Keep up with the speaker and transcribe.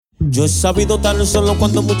Yo he sabido estar solo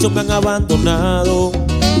cuando muchos me han abandonado.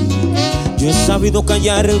 Yo he sabido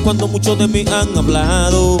callar cuando muchos de mí han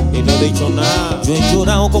hablado y no he dicho nada. Yo he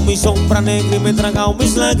llorado con mi sombra negra y me he tragado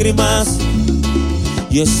mis lágrimas.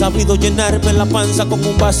 Y he sabido llenarme la panza con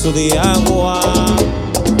un vaso de agua.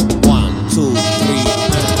 1, 2, 3.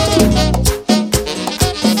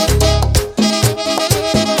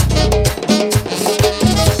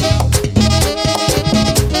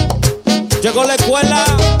 Llegó la escuela,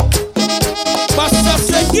 vas a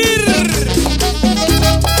seguir.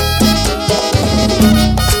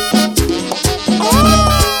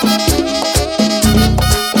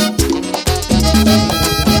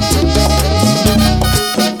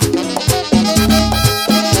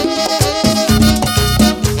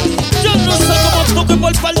 Yo no soy como tú que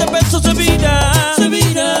por par de pesos se vira.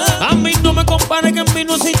 A mí no me compare, que en mí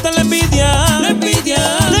no existe la envidia.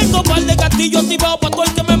 Tengo par de castillos activados para todo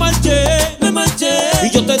el que me marché. Y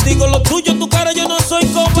yo te digo lo tuyo en tu cara, yo no soy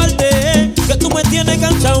cobarde. Que tú me tienes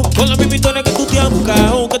cansado con la misma historia que tú te has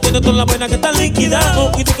buscado. Que tienes toda la pena que está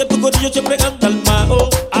liquidado. Y de que tu corillo siempre canta al mago.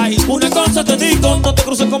 Ay, una cosa te digo, no te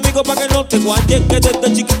cruces conmigo para que no te guaye. Que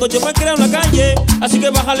desde chiquito yo me creo en la calle, así que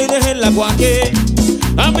bájale y deje la guaje.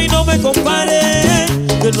 A mí no me compare,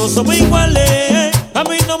 que no somos iguales. A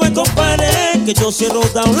mí no me compare, que yo sí he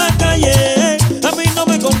rodado la calle. A mí no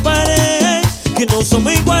me compare, que no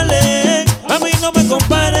somos iguales. A mí no me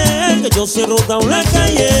compare, que yo sí he rodado la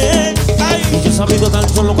calle. Ay, yo he sabido estar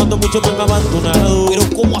solo cuando muchos me han abandonado. Pero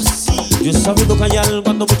 ¿cómo así? Yo he sabido callar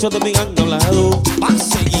cuando muchos de mí han hablado. Va a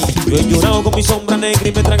seguir. Yo he llorado con mi sombra negra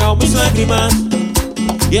y me he tragado mis lágrimas.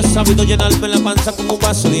 Y he sabido llenarme la panza con un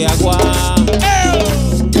vaso de agua.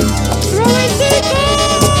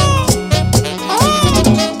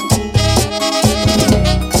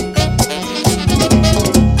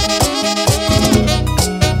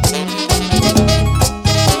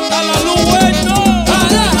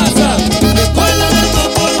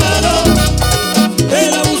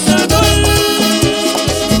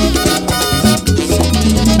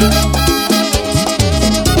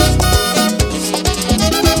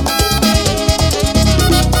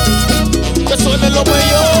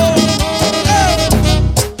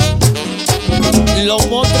 Los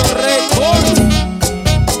Monstruos Records,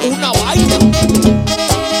 una vaina.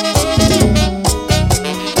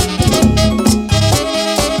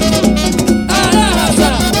 A la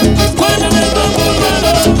Jaza, escuela del mambo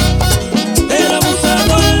urbano, el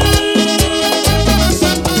abusador.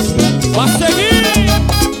 Va a seguir.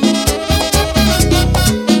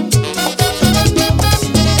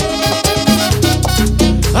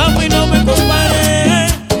 A mí no me compare,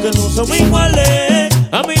 que no somos iguales.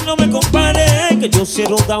 A mí no me compare, que yo sí he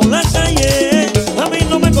rodado la calle. A mí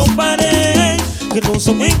no me compare, que no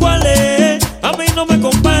somos iguales. A mí no me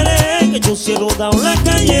compare, que yo sí he rodado la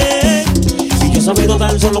calle. Y yo he sabido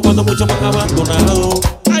dar solo cuando muchos me han abandonado.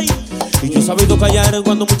 Ay. Y yo he sabido callar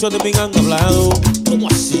cuando muchos de mí han hablado. ¿Cómo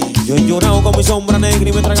así? Yo he llorado con mi sombra negra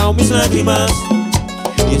y me he tragado mis lágrimas.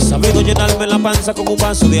 Y he sabido llenarme la panza con un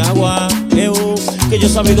vaso de agua. Que yo he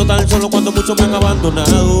sabido estar solo cuando muchos me han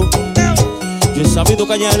abandonado. Yo he sabido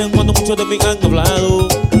callar cuando muchos de mí han hablado.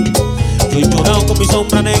 Yo he llorado con mi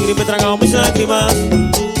sombra negra y me he tragado mis lágrimas.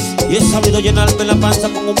 Y he sabido llenarme la panza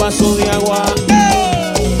con un vaso de agua.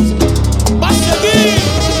 ¡Va a seguir!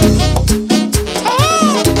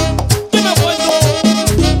 ¡Dime bueno!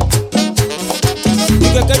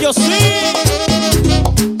 Diga que yo sí.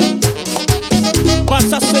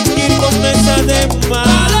 Vas a seguir con esa de más.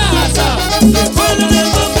 A la Jaza, escuela del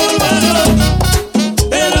mambo urbano,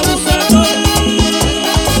 el abusador.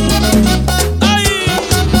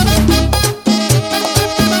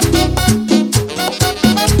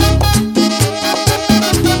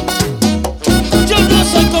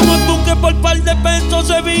 Por par de pesos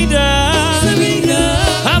se vira.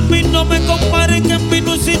 A mí no me comparen, que en mí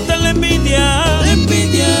no existe la envidia.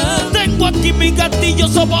 Tengo aquí mi gatillo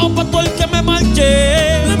sobao para todo el que me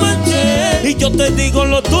marché. Y yo te digo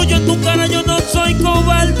lo tuyo en tu cara, yo no soy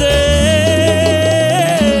cobarde.